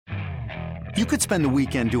You could spend the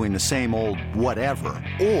weekend doing the same old whatever,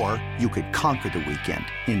 or you could conquer the weekend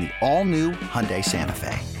in the all-new Hyundai Santa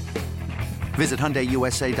Fe. Visit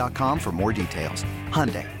HyundaiUSA.com for more details.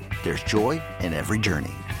 Hyundai, there's joy in every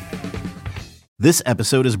journey. This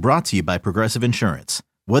episode is brought to you by Progressive Insurance.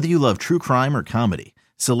 Whether you love true crime or comedy,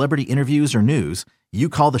 celebrity interviews or news, you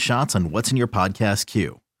call the shots on what's in your podcast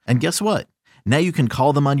queue. And guess what? Now you can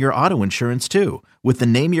call them on your auto insurance too with the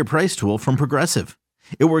Name Your Price tool from Progressive.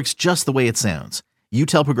 It works just the way it sounds. You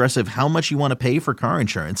tell Progressive how much you want to pay for car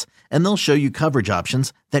insurance, and they'll show you coverage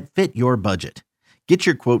options that fit your budget. Get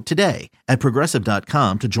your quote today at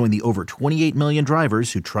Progressive.com to join the over 28 million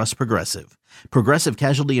drivers who trust Progressive. Progressive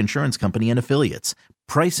Casualty Insurance Company and Affiliates.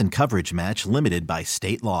 Price and coverage match limited by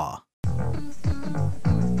state law.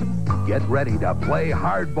 Get ready to play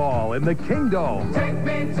hardball in the Kingdom. Take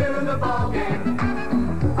me to the ball game.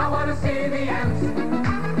 I want to see the Ants.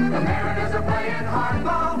 The Mariners are playing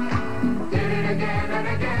hardball. Did it again and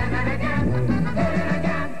again and again. Did it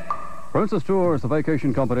again. Princess Tours, the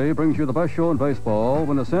vacation company, brings you the best show in baseball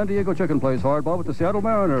when the San Diego Chicken plays hardball with the Seattle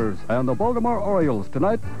Mariners and the Baltimore Orioles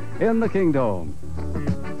tonight in the Kingdom.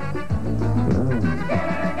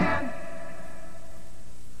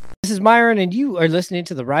 This is Myron, and you are listening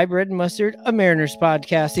to the Rye Bread and Mustard, a Mariners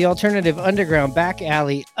podcast, the alternative underground back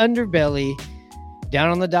alley underbelly, down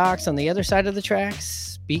on the docks on the other side of the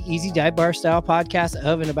tracks. Speak Easy Dive Bar style podcast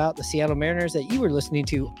of and about the Seattle Mariners that you are listening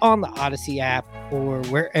to on the Odyssey app or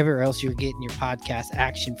wherever else you're getting your podcast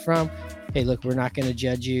action from. Hey, look, we're not going to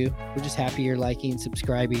judge you. We're just happy you're liking,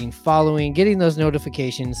 subscribing, following, getting those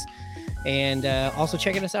notifications, and also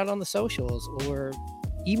checking us out on the socials or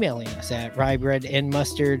emailing us at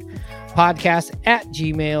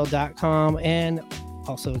ryebreadandmustardpodcast@gmail.com. And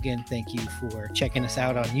also, again, thank you for checking us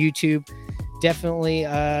out on YouTube. Definitely,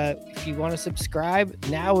 if you want to subscribe,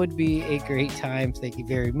 now would be a great time. Thank you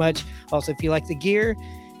very much. Also, if you like the gear,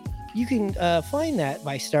 you can find that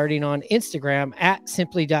by starting on Instagram at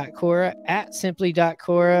simply.cora, at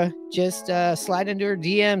simply.cora. Just slide into her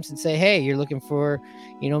DMs and say, hey, you're looking for,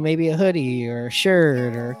 maybe a hoodie or a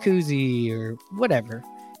shirt or a koozie or whatever.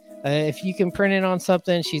 If you can print it on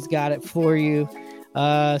something, she's got it for you.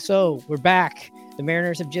 So we're back. The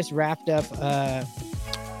Mariners have just wrapped up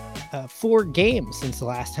 4 games since the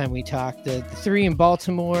last time we talked. The 3 in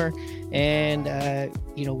Baltimore and,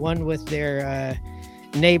 one with their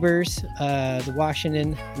neighbors, the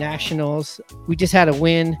Washington Nationals. We just had a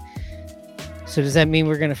win. So does that mean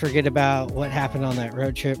we're going to forget about what happened on that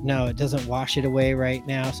road trip? No, it doesn't wash it away right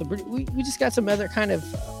now. So we just got some other kind of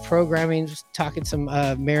programming, just talking some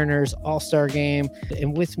Mariners All Star game.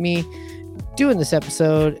 And with me doing this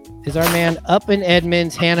episode is our man up in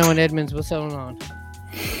Edmonds, Hanno and Edmonds. What's going on?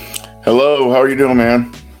 Hello, how are you doing,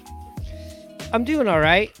 man? I'm doing all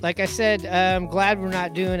right. Like I said, I'm glad we're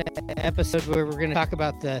not doing an episode where we're going to talk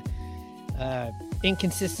about the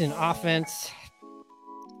inconsistent offense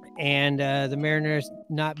and the Mariners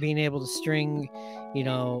not being able to string,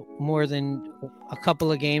 more than a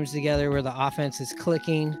couple of games together where the offense is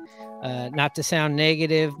clicking. Not to sound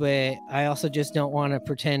negative, but I also just don't want to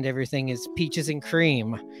pretend everything is peaches and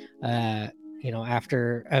cream.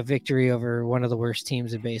 After a victory over one of the worst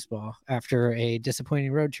teams in baseball after a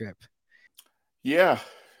disappointing road trip. Yeah,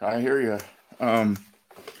 I hear you.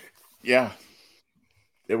 Yeah,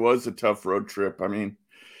 it was a tough road trip. I mean,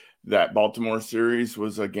 that Baltimore series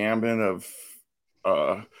was a gambit of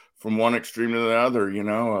from one extreme to the other,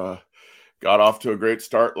 got off to a great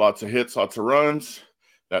start, lots of hits, lots of runs.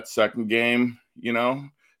 That second game,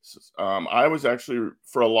 I was actually,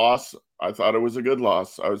 for a loss, I thought it was a good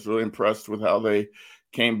loss. I was really impressed with how they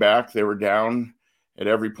came back. They were down at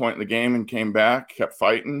every point in the game and came back, kept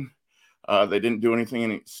fighting. They didn't do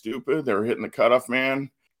anything stupid. They were hitting the cutoff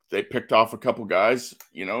man. They picked off a couple guys.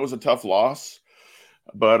 It was a tough loss.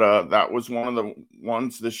 But that was one of the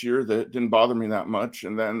ones this year that didn't bother me that much.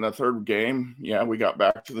 And then the third game, we got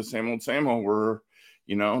back to the same old where,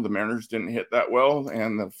 the Mariners didn't hit that well.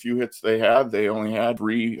 And the few hits they had, they only had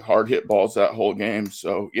 3 hard hit balls that whole game.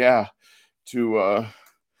 So, to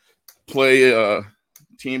play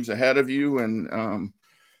teams ahead of you and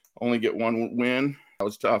only get one win, that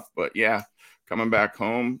was tough. But, coming back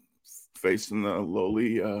home, facing the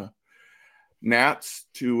lowly Nats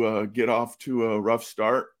to get off to a rough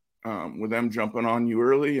start with them jumping on you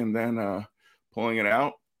early and then pulling it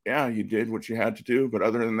out. You did what you had to do. But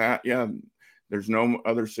other than that, there's no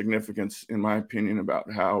other significance, in my opinion,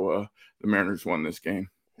 about how the Mariners won this game.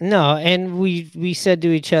 No, and we said to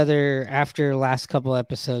each other after the last couple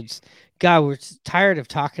episodes, God, we're tired of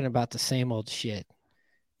talking about the same old shit.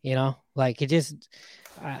 Like it just,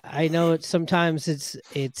 I know sometimes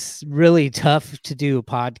it's really tough to do a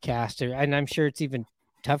podcast, and I'm sure it's even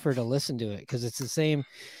tougher to listen to it because it's the same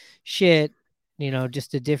shit,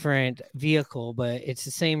 just a different vehicle, but it's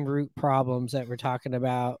the same root problems that we're talking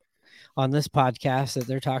about on this podcast that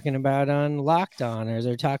they're talking about on Locked On, or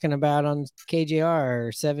they're talking about on KJR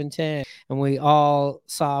or 710. And we all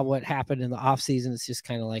saw what happened in the offseason. It's just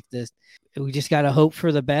kind of like this. We just got to hope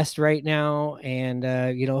for the best right now. And,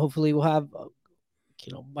 hopefully we'll have,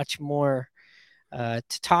 much more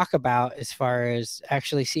to talk about as far as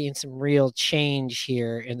actually seeing some real change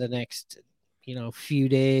here in the next, few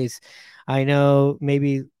days. I know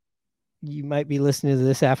maybe you might be listening to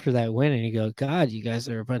this after that win and you go, God, you guys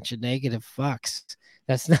are a bunch of negative fucks.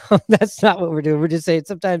 That's not what we're doing. We're just saying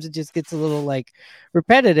sometimes it just gets a little like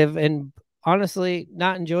repetitive and honestly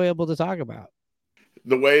not enjoyable to talk about.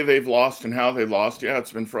 The way they've lost and how they lost, yeah,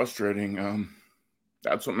 it's been frustrating.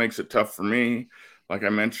 That's what makes it tough for me. Like I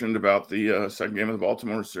mentioned about the second game of the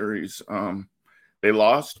Baltimore series, they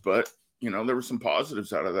lost, but there were some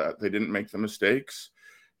positives out of that. They didn't make the mistakes.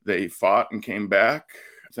 They fought and came back.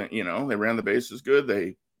 They ran the bases good.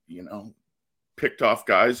 They, picked off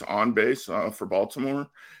guys on base for Baltimore.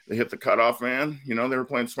 They hit the cutoff man. They were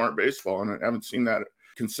playing smart baseball, and I haven't seen that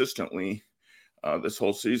consistently this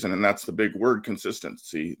whole season. And that's the big word,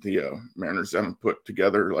 consistency. The Mariners haven't put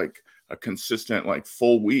together like a consistent, like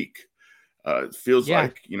full week. It feels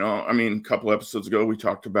like, a couple episodes ago, we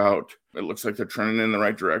talked about, it looks like they're trending in the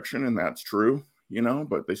right direction, and that's true,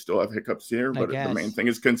 but they still have hiccups here. But the main thing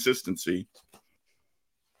is consistency.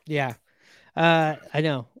 Yeah, I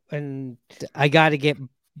know. And I got to get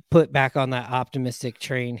put back on that optimistic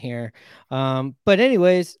train here. But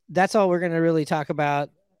anyways, that's all we're going to really talk about.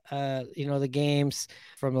 The games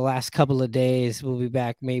from the last couple of days. We'll be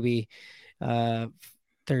back maybe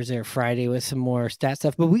Thursday or Friday with some more stat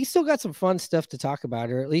stuff, but we still got some fun stuff to talk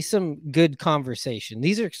about, or at least some good conversation.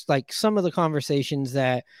 These are like some of the conversations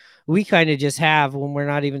that we kind of just have when we're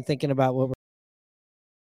not even thinking about what we're.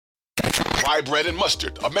 Rye Bread and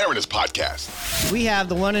Mustard, a Mariners podcast. We have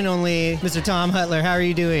the one and only Mr. Tom Hutler. How are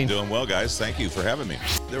you doing? Doing well, guys. Thank you for having me.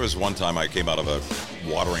 There was one time I came out of a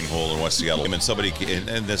watering hole in West Seattle, and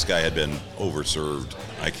and this guy had been overserved.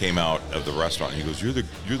 I came out of the restaurant, and he goes,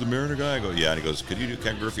 "You're the Mariner guy?" I go, "Yeah." And he goes, "Could you do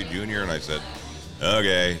Ken Griffey Jr.?" And I said,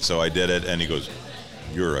 "Okay." So I did it, and he goes,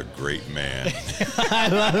 "You're a great man." I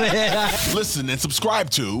love it. Listen and subscribe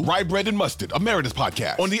to Rye Bread and Mustard, a Mariners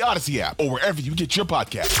podcast, on the Odyssey app or wherever you get your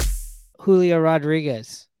podcasts. Julio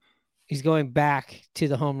Rodriguez, he's going back to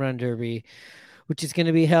the Home Run Derby, which is going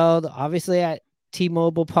to be held obviously at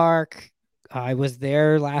T-Mobile Park. I was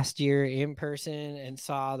there last year in person and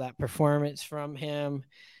saw that performance from him.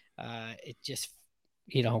 It just,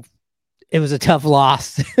 it was a tough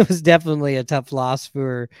loss. It was definitely a tough loss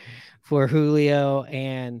for Julio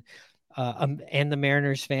and the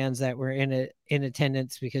Mariners fans that were in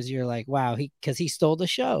attendance, because you're like, wow, because he stole the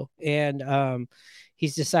show. And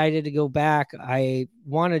he's decided to go back. I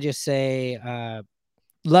want to just say,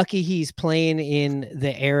 lucky he's playing in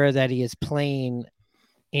the era that he is playing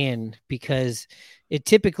in, because it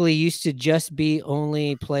typically used to just be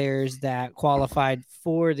only players that qualified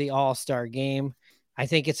for the All Star game. I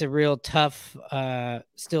think it's a real tough,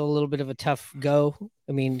 still a little bit of a tough go.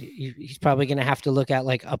 I mean, he's probably going to have to look at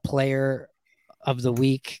like a player of the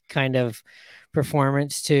week kind of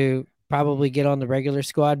performance to probably get on the regular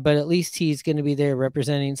squad, but at least he's going to be there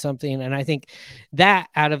representing something. And I think that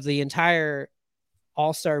out of the entire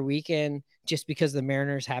All-Star weekend, just because the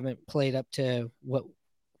Mariners haven't played up to what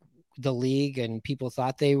the league and people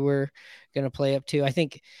thought they were going to play up to, I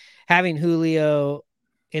think having Julio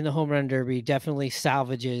in the Home Run Derby definitely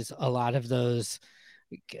salvages a lot of those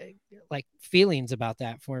like feelings about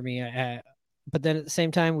that for me. But then at the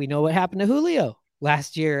same time, we know what happened to Julio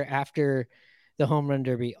last year after the Home Run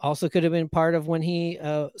Derby. Also could have been part of when he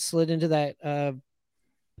slid into that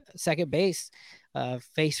second base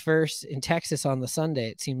face first in Texas on the Sunday.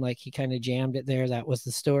 It seemed like he kind of jammed it there. That was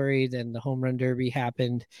the story. Then the Home Run Derby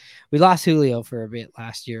happened. We lost Julio for a bit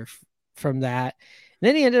last year from that. And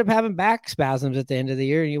then he ended up having back spasms at the end of the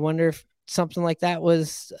year. And you wonder if something like that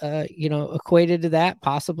was, equated to that,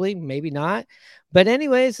 possibly, maybe not. But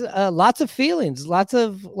anyways, lots of feelings, lots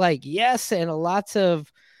of like, yes. And lots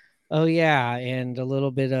of, oh yeah. And a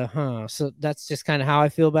little bit of, huh. So that's just kind of how I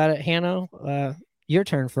feel about it. Hanno, your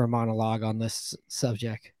turn for a monologue on this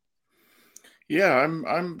subject. Yeah,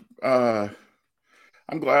 I'm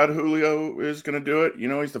glad Julio is going to do it.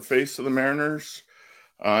 He's the face of the Mariners.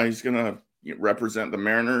 He's going to represent the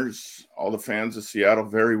Mariners, all the fans of Seattle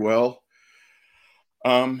very well.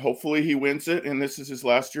 Hopefully he wins it, and this is his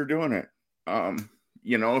last year doing it.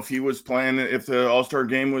 if he was playing, if the All Star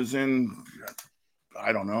game was in,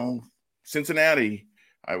 I don't know, Cincinnati,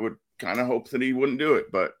 I would kind of hope that he wouldn't do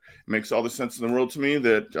it. But it makes all the sense in the world to me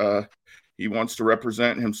that he wants to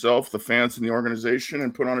represent himself, the fans, and the organization,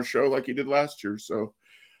 and put on a show like he did last year. So,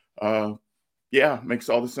 makes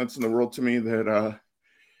all the sense in the world to me that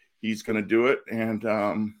he's going to do it, and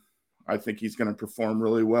I think he's going to perform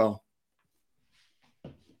really well.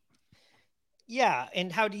 Yeah,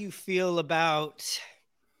 and how do you feel about,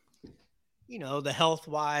 the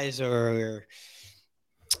health-wise or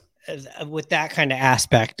with that kind of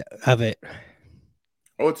aspect of it?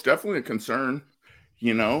 Oh, it's definitely a concern,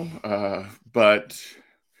 but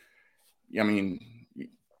I mean,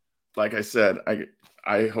 like I said,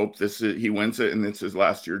 I hope he wins it and it's his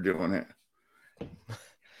last year doing it.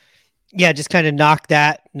 Yeah, just kind of notch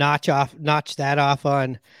that off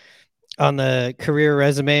on the career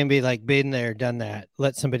resume and be like, been there, done that.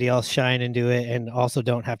 Let somebody else shine and do it, and also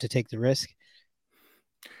don't have to take the risk.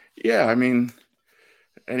 Yeah, I mean,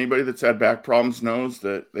 anybody that's had back problems knows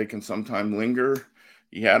that they can sometimes linger.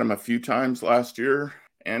 He had them a few times last year,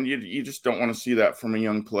 and you just don't want to see that from a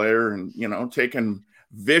young player. And, taking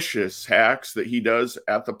vicious hacks that he does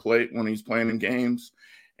at the plate when he's playing in games,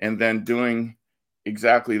 and then doing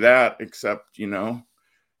exactly that, except, upwards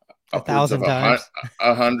 1,000 of times,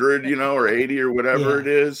 100, or 80 or whatever it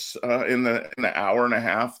is in the hour and a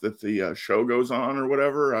half that the show goes on or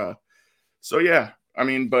whatever. So, yeah, I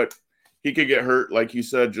mean, but he could get hurt, like you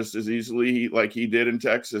said, just as easily like he did in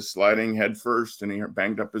Texas, sliding head first, and he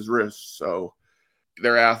banged up his wrist. So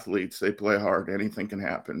they're athletes. They play hard. Anything can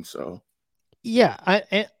happen. So, yeah,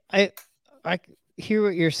 I hear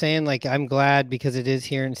what you're saying. Like, I'm glad because it is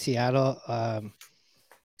here in Seattle.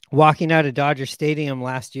 Walking out of Dodger Stadium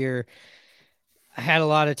last year, I had a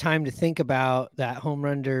lot of time to think about that home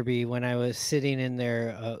run derby when I was sitting in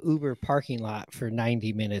their Uber parking lot for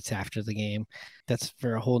 90 minutes after the game. That's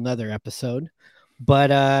for a whole nother episode.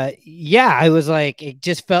 But I was like, it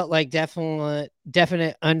just felt like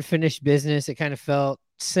definite unfinished business. It kind of felt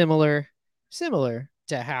similar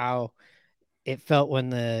to how it felt when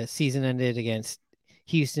the season ended against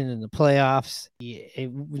Houston in the playoffs.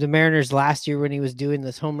 The Mariners last year when he was doing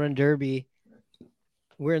this home run derby,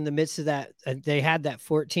 we're in the midst of that. They had that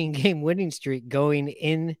 14-game winning streak going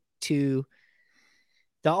into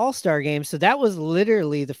the All Star game. So that was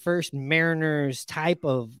literally the first Mariners type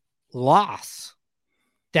of loss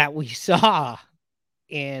that we saw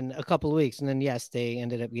in a couple of weeks. And then, yes, they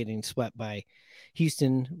ended up getting swept by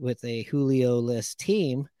Houston with a Julio-less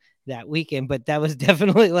team that weekend. But that was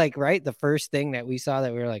definitely the first thing that we saw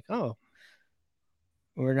that we were like, oh,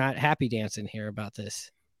 we're not happy dancing here about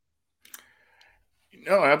this.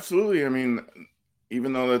 No, absolutely. I mean,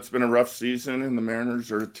 even though that's been a rough season and the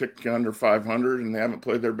Mariners are a tick under 500 and they haven't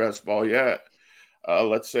played their best ball yet,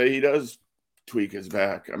 let's say he does tweak his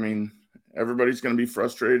back. I mean, everybody's going to be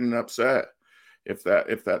frustrated and upset if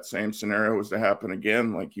that same scenario was to happen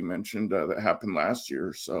again, like you mentioned, that happened last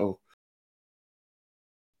year. So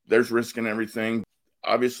there's risk in everything.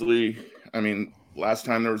 Obviously, I mean, last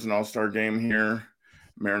time there was an All-Star game here,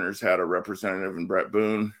 Mariners had a representative in Brett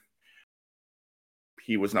Boone.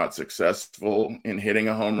 He was not successful in hitting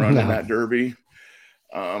a home run in that derby.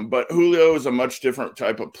 But Julio is a much different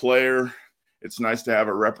type of player. It's nice to have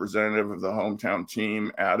a representative of the hometown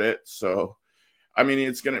team at it. So, I mean,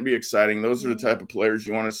 it's going to be exciting. Those are the type of players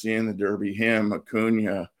you want to see in the derby. Him,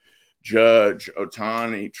 Acuna, Judge,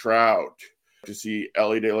 Ohtani, Trout, to see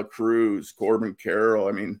Ellie De La Cruz, Corbin Carroll.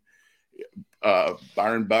 I mean,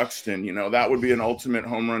 Byron Buxton, that would be an ultimate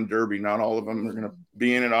home run derby. Not all of them are going to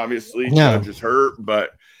be in it, obviously. No. Judge is hurt,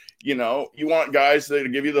 but you want guys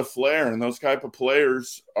that give you the flair, and those type of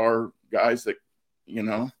players are guys that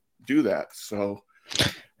do that. So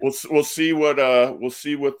we'll see what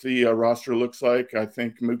the roster looks like. I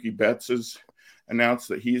think Mookie Betts has announced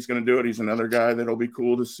that he's going to do it. He's another guy that'll be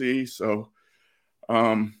cool to see. So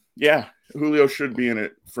Julio should be in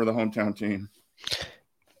it for the hometown team.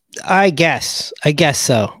 I guess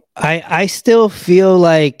so. I still feel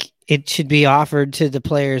like it should be offered to the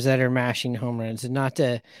players that are mashing home runs, and not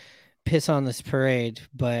to piss on this parade,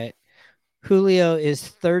 but Julio is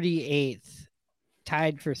 38th,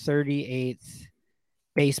 tied for 38th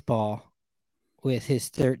baseball with his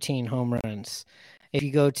 13 home runs. If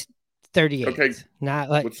you go to 38th, okay, not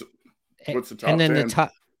like what's the top and then 10?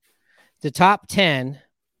 the top 10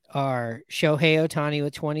 are Shohei Ohtani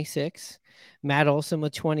with 26, Matt Olson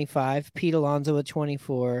with 25, Pete Alonso with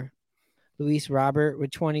 24, Luis Robert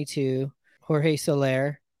with 22, Jorge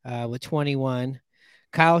Soler with 21,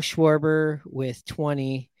 Kyle Schwarber with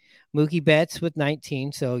 20, Mookie Betts with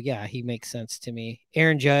 19. So, yeah, he makes sense to me.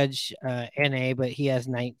 Aaron Judge, NA, but he has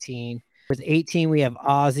 19. With 18, we have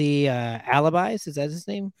Ozzy Alibis. Is that his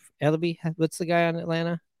name? Alibi? What's the guy on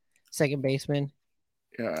Atlanta? Second baseman.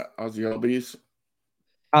 Yeah, Ozzy Albies.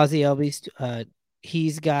 Ozzy Albies.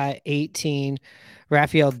 He's got 18.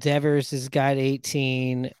 Rafael Devers has got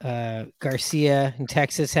 18. Garcia in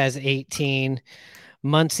Texas has 18.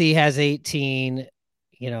 Muncie has 18.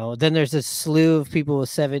 Then there's a slew of people with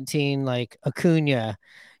 17, like Acuna,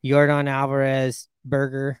 Yordan Alvarez,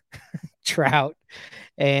 Berger, Trout,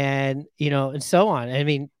 and and so on. I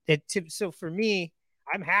mean, so for me,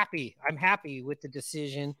 I'm happy. I'm happy with the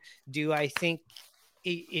decision. Do I think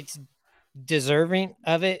it's deserving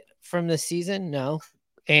of it from the season? No.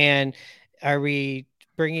 And are we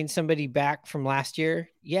bringing somebody back from last year?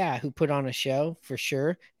 Yeah, who put on a show for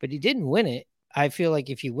sure, but he didn't win it. I feel like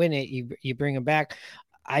if you win it, you bring him back.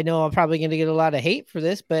 I know I'm probably going to get a lot of hate for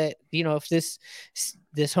this, but if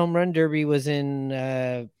this home run derby was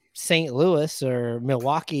in St. Louis or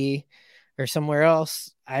Milwaukee or somewhere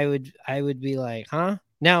else, I would be like, huh?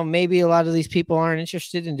 Now maybe a lot of these people aren't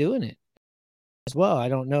interested in doing it as well. I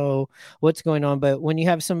don't know what's going on, but when you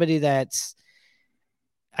have somebody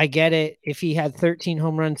I get it. If he had 13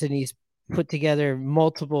 home runs and he's put together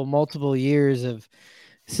multiple years of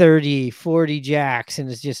 30, 40 jacks and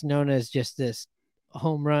is just known as just this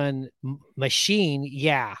home run machine.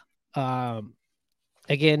 Yeah.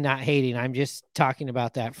 Again, not hating. I'm just talking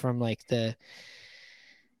about that from like the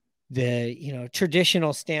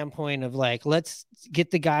traditional standpoint of like, let's get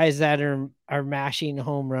the guys that are mashing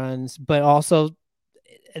home runs, but also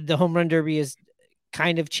the home run derby is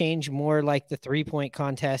kind of changed more like the 3-point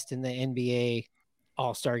contest in the NBA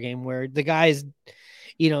All Star game, where the guys,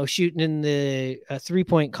 shooting in the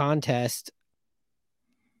 3-point contest,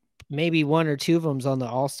 maybe one or two of them's on the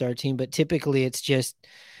All Star team, but typically it's just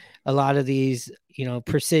a lot of these,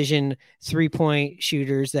 precision 3-point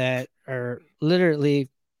shooters that are literally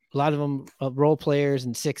a lot of them role players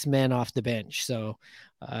and 6 men off the bench. So,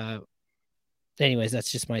 anyways,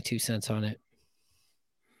 that's just my 2 cents on it.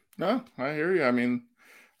 No, I hear you. I mean,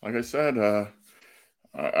 like I said,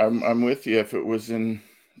 I'm with you. If it was in,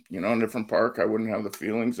 a different park, I wouldn't have the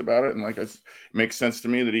feelings about it. And it makes sense to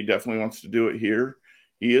me that he definitely wants to do it here.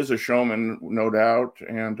 He is a showman, no doubt.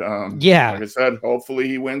 And yeah, like I said, hopefully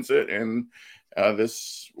he wins it. And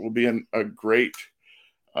this will be a great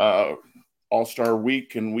All-Star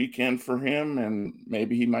week and weekend for him. And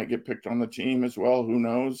maybe he might get picked on the team as well. Who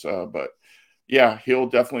knows? But yeah, he'll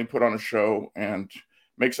definitely put on a show and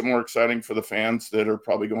makes it more exciting for the fans that are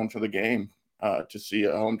probably going to the game to see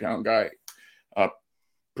a hometown guy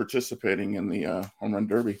participating in the home run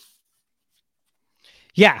derby.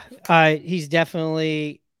 Yeah, he's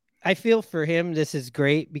definitely, I feel for him, this is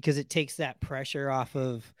great because it takes that pressure off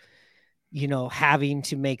of, having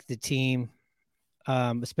to make the team,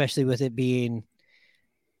 especially with it being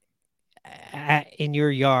in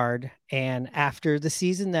your yard. And after the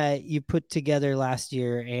season that you put together last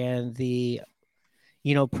year and the,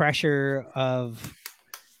 pressure of,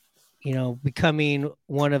 becoming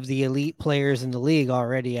one of the elite players in the league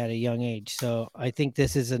already at a young age. So I think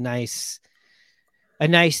this is a nice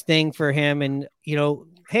thing for him. And,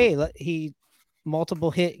 hey, he multiple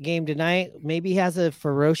hit game tonight. Maybe he has a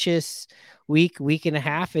ferocious week and a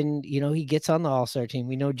half, and, he gets on the All-Star team.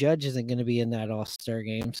 We know Judge isn't going to be in that All-Star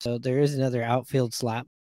game. So there is another outfield slap.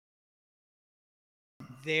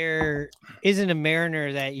 There isn't a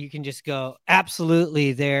Mariner that you can just go,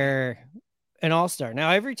 absolutely, they're an All-Star.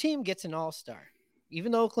 Now, every team gets an All-Star.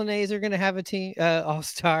 Even the Oakland A's are going to have a team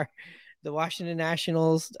All-Star. The Washington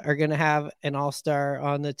Nationals are going to have an All-Star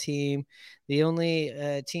on the team. The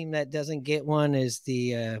only team that doesn't get one is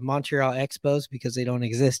the Montreal Expos because they don't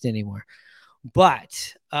exist anymore.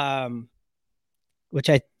 But,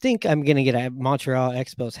 which I think I'm going to get a Montreal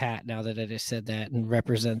Expos hat now that I just said that and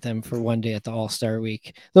represent them for one day at the All-Star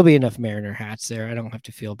week. There'll be enough Mariner hats there. I don't have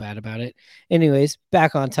to feel bad about it. Anyways,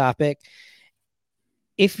 back on topic.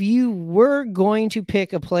 If you were going to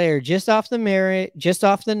pick a player just off the merit, just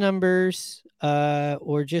off the numbers,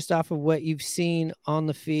 or just off of what you've seen on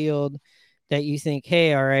the field that you think,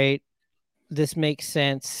 hey, all right, this makes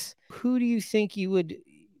sense. Who do you think you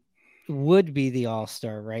would be the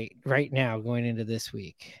All-Star right now going into this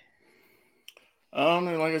week?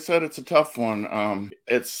 Like I said, it's a tough one.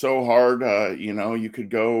 It's so hard. You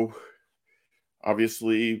could go,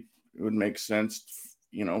 obviously it would make sense,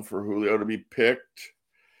 for Julio to be picked.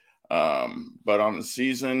 But on the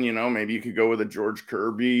season, maybe you could go with a George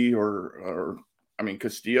Kirby or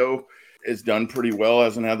Castillo has done pretty well,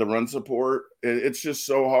 hasn't had the run support. It's just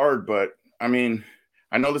so hard. But I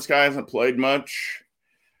know this guy hasn't played much.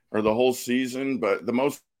 or the whole season, but the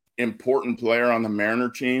most important player on the Mariner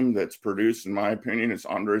team that's produced, in my opinion, is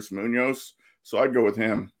Andres Munoz. So I'd go with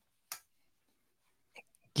him.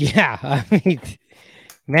 Yeah, I mean,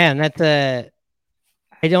 man,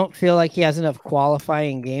 I don't feel like he has enough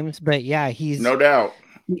qualifying games, but yeah, he's no doubt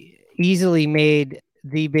easily made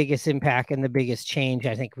the biggest impact and the biggest change.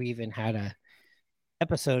 I think we even had a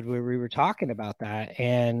episode where we were talking about that.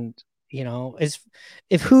 And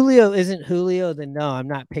if Julio isn't Julio, then no, I'm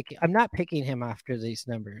not picking him after these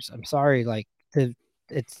numbers. I'm sorry,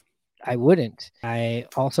 I wouldn't. I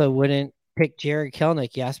also wouldn't pick Jared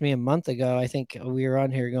Kelenic. You asked me a month ago. I think we were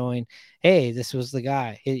on here going, "Hey, this was the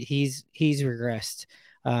guy. He's regressed,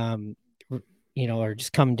 or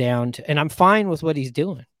just come down to." And I'm fine with what he's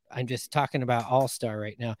doing. I'm just talking about All Star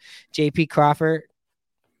right now. J.P. Crawford,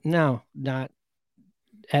 no, not.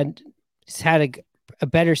 And he's had a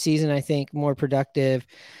better season, I think, more productive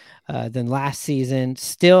than last season.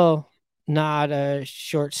 Still not a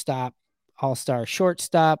shortstop. All-Star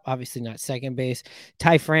shortstop, obviously not second base.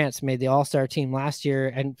 Ty France made the All-Star team last year.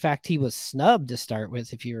 And in fact, he was snubbed to start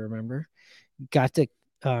with, if you remember. Got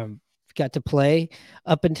to play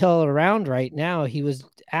up until around right now. He was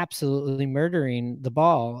absolutely murdering the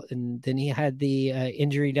ball. And then he had the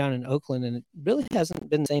injury down in Oakland, and it really hasn't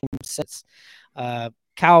been the same since.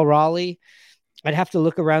 Cal Raleigh, I'd have to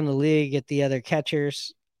look around the league at the other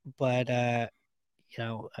catchers, but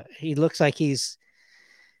he looks like he's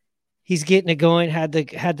getting it going. Had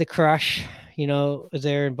the crush,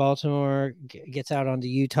 there in Baltimore, gets out onto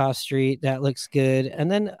Utah Street. That looks good.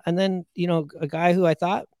 And then, a guy who I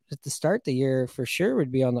thought at the start of the year for sure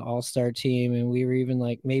would be on the All-Star team, and we were even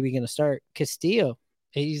like maybe going to start Castillo.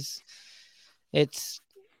 You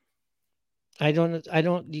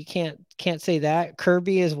can't say that.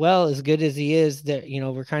 Kirby as well, as good as he is, that,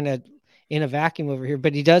 we're kind of in a vacuum over here,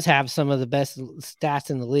 but he does have some of the best stats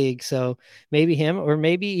in the league. So maybe him, or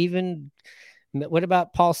maybe even, what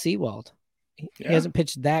about Paul Sewald? He hasn't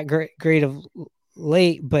pitched that great of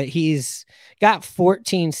late, but he's got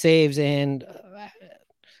 14 saves and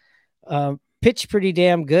pitched pretty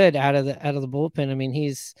damn good out of the bullpen. I mean,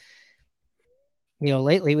 he's,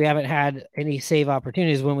 lately we haven't had any save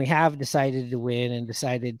opportunities when we have decided to win and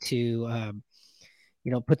decided to,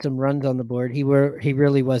 put some runs on the board. He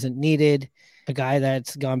really wasn't needed. A guy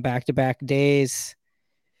that's gone back-to-back days.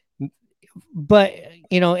 But,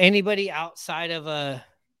 anybody outside of a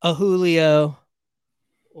Julio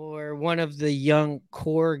or one of the young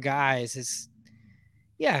core guys is,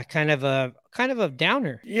 kind of a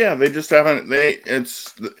downer. Yeah, they just haven't. They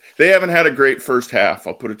haven't had a great first half.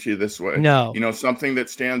 I'll put it to you this way. No, something that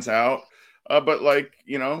stands out. But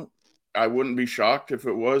I wouldn't be shocked if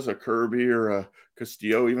it was a Kirby or a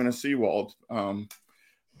Castillo, even a Sewald.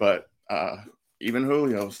 But even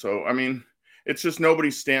Julio. So I mean, it's just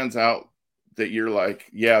nobody stands out that you're like,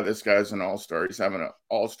 yeah, this guy's an all-star. He's having an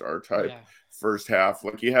all-star type first half,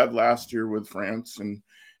 like he had last year with France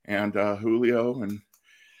and Julio. And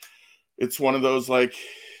it's one of those, like,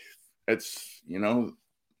 it's,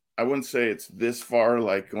 I wouldn't say it's this far,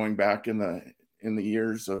 like going back in the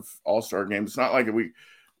years of all-star games. It's not like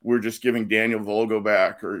we're just giving Daniel Volgo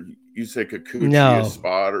back, or you say Kikuchi a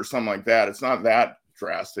spot or something like that. It's not that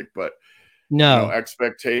drastic, but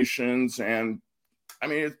expectations. And I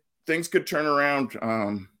mean, things could turn around.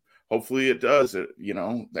 Hopefully it does.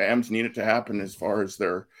 The M's need it to happen as far as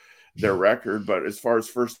their record, but as far as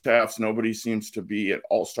first halves, nobody seems to be at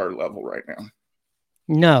all-star level right now.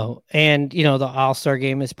 No. And, the all-star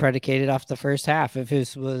game is predicated off the first half. If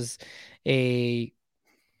this was the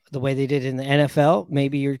way they did in the NFL,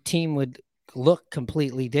 maybe your team would look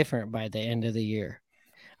completely different by the end of the year.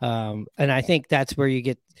 And I think that's where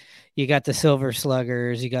you got the silver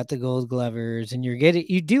sluggers, you got the gold glovers, and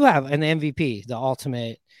you do have an MVP, the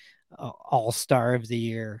ultimate all-star of the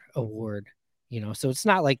year award. So it's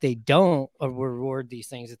not like they don't reward these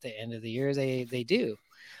things at the end of the year. They do.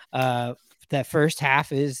 That first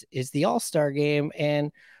half is the All-Star game.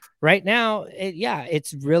 And right now,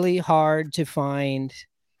 it's really hard to find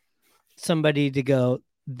somebody to go,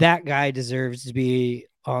 that guy deserves to be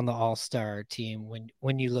on the All-Star team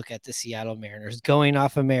when you look at the Seattle Mariners going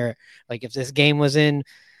off of merit. Like if this game was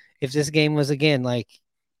again, like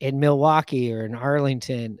in Milwaukee or in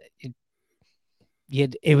Arlington,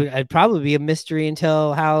 it'd probably be a mystery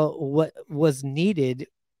until what was needed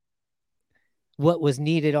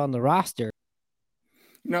on the roster.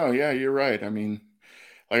 No, yeah, you're right. I mean,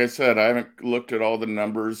 like I said, I haven't looked at all the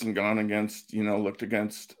numbers and gone against, looked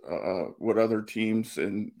against what other teams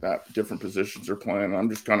in that different positions are playing. I'm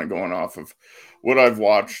just kind of going off of what I've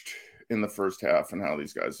watched in the first half and how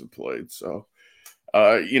these guys have played. So,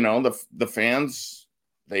 the fans,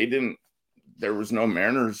 there was no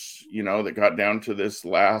Mariners, that got down to this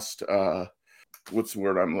last, what's the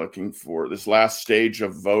word I'm looking for? This last stage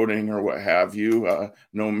of voting or what have you.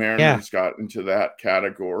 No Mariners got into that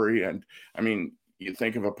category. And I mean, you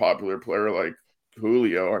think of a popular player like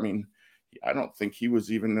Julio. I mean, I don't think he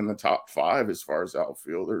was even in the top 5 as far as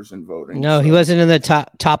outfielders in voting. No, he wasn't in the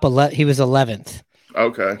top 11. He was 11th.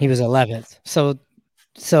 Okay. He was 11th.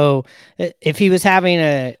 So if he was having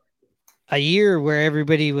a year where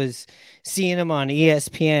everybody was seeing him on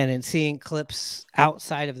ESPN and seeing clips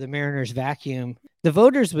outside of the Mariners vacuum, the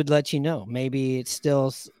voters would let you know. Maybe it's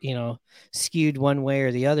still, skewed one way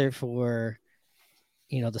or the other for,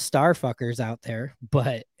 the star fuckers out there,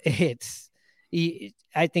 but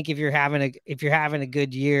I think if you're having a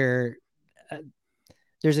good year,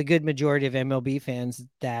 there's a good majority of MLB fans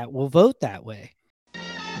that will vote that way.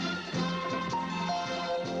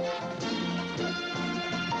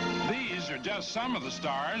 These are just some of the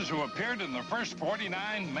stars who appeared in the first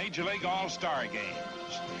 49 Major League All Star games.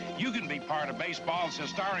 You can be part of baseball's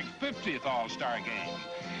historic 50th All Star game.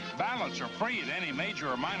 Ballots are free at any major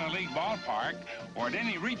or minor league ballpark or at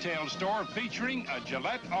any retail store featuring a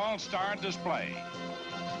Gillette All Star display.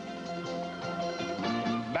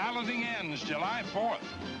 Balloting ends July 4th.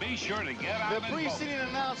 Be sure to get out and vote. The preceding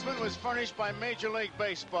announcement was furnished by Major League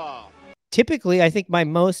Baseball. Typically, I think my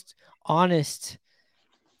most honest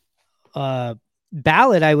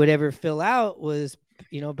ballot I would ever fill out was,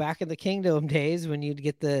 back in the Kingdom days when you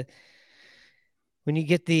get the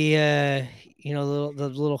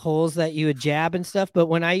little holes that you would jab and stuff. But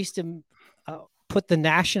when I used to put the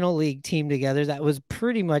National League team together, that was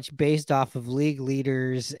pretty much based off of league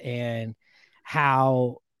leaders and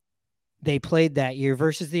how they played that year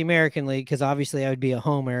versus the American League. Cause obviously I would be a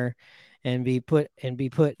homer and be putting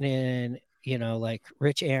in, like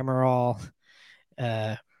Rich Amaral,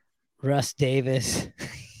 Russ Davis,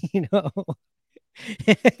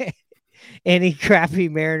 any crappy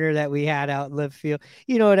Mariner that we had out in left field,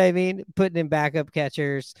 you know what I mean? Putting in backup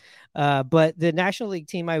catchers. But the National League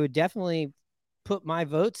team, I would definitely put my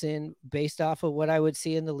votes in based off of what I would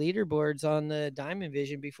see in the leaderboards on the Diamond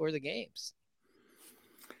Vision before the games.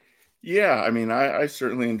 Yeah, I mean, I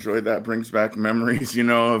certainly enjoyed that. Brings back memories,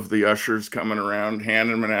 of the ushers coming around,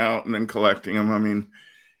 handing them out, and then collecting them. I mean,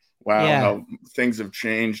 wow, how things have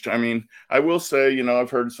changed. I mean, I will say, I've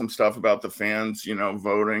heard some stuff about the fans,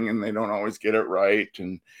 voting, and they don't always get it right.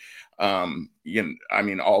 And, I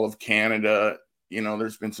mean, all of Canada,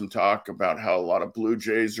 there's been some talk about how a lot of Blue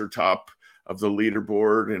Jays are top of the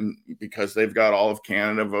leaderboard, and because they've got all of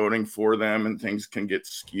Canada voting for them, and things can get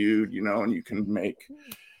skewed, and you can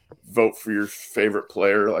vote for your favorite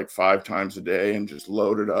player like 5 times a day and just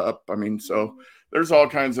load it up. I mean, so there's all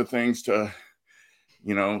kinds of things to,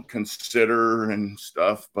 consider and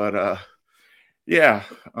stuff, but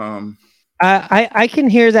I can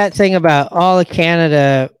hear that thing about all of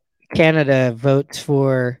Canada votes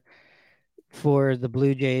for the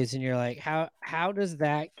Blue Jays, and you're like, how is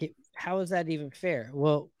that even fair?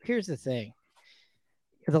 Well, here's the thing.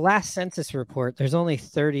 The last census report, there's only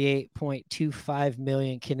 38.25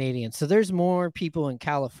 million Canadians. So there's more people in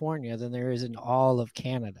California than there is in all of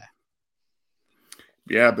Canada.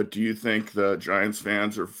 Yeah, but do you think the Giants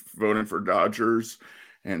fans are voting for Dodgers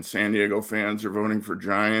and San Diego fans are voting for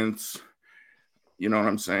Giants? You know what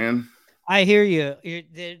I'm saying? I hear you.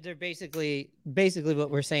 They're basically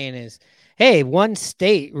what we're saying is, hey, one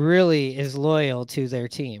state really is loyal to their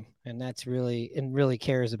team, and really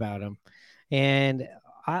cares about them. And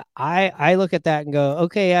I look at that and go,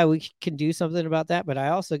 okay, yeah, we can do something about that. But I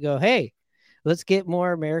also go, hey, let's get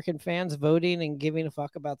more American fans voting and giving a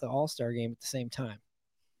fuck about the All-Star game at the same time.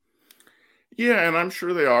 Yeah, and I'm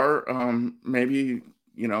sure they are. Maybe,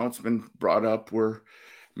 it's been brought up where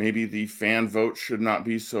maybe the fan vote should not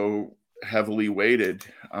be so heavily weighted.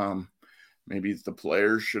 Maybe the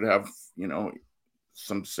players should have,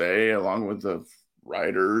 some say along with the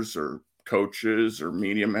writers or coaches or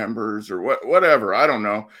media members or whatever. I don't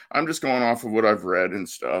know. I'm just going off of what I've read and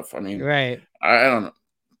stuff. I mean, right. I don't know.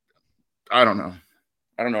 I don't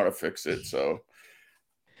know how to fix it. So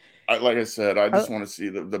like I said, I just want to see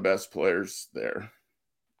the best players there.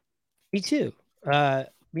 Me too.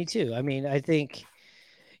 Me too. I mean, I think,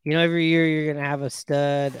 every year you're going to have a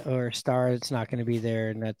stud or a star that's not going to be there,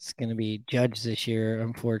 and that's going to be Judge this year,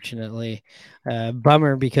 unfortunately.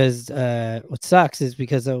 Bummer, because what sucks is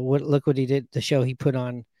because of look what he did, the show he put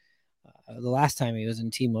on the last time he was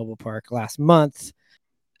in T-Mobile Park last month.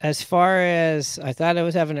 As far as I thought I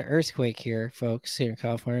was having an earthquake here, folks, here in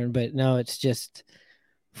California, but no, it's just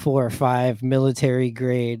 4 or 5 military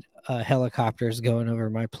grade helicopters going over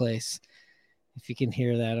my place. If you can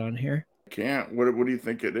hear that on here. can't. What do you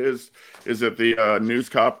think it is? Is it the news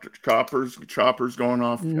choppers going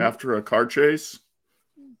off after a car chase?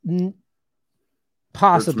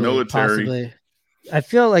 Possibly, military. possibly. I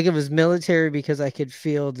feel like it was military because I could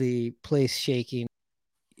feel the place shaking.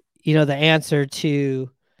 You know, the answer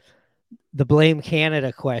to the blame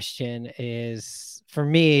Canada question is, for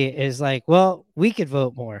me, is like, well, we could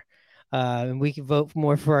vote more, and we could vote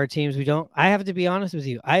more for our teams. I have to be honest with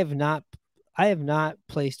you. I have not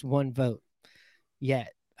placed one vote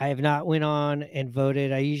yet. I have not went on and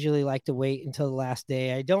voted. I usually like to wait until the last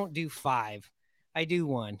day. I don't do 5. I do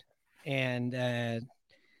 1. And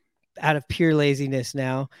out of pure laziness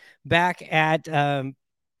now. Back at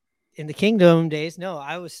in the Kingdom days, no,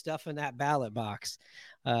 I was stuffing that ballot box.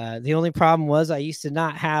 The only problem was I used to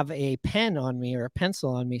not have a pen on me or a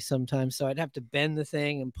pencil on me sometimes, so I'd have to bend the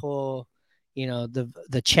thing and pull,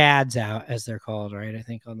 the chads out, as they're called, right? I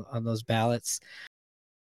think on those ballots.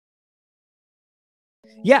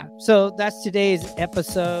 Yeah, so that's today's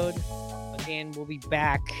episode. Again, we'll be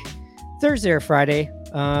back Thursday or Friday.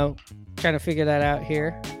 Trying to figure that out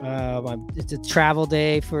here. It's a travel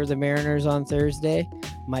day for the Mariners on Thursday.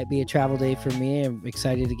 Might be a travel day for me. I'm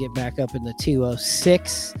excited to get back up in the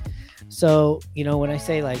 206. So, when I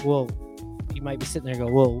say like, well, you might be sitting there and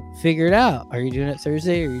go, well, figure it out. Are you doing it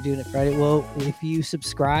Thursday or are you doing it Friday? Well, if you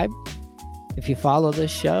subscribe, if you follow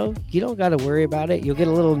this show, you don't got to worry about it. You'll get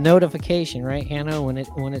a little notification, right, Hannah, when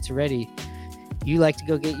it's ready. You like to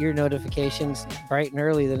go get your notifications bright and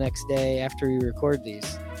early the next day after we record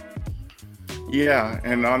these. Yeah,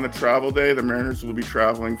 and on the travel day, the Mariners will be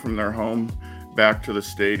traveling from their home back to the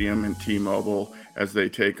stadium in T-Mobile as they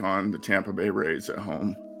take on the Tampa Bay Rays at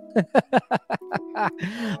home.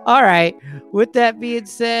 All right. With that being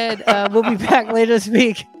said, we'll be back later this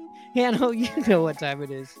week. Hannah, you know what time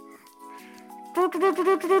it is.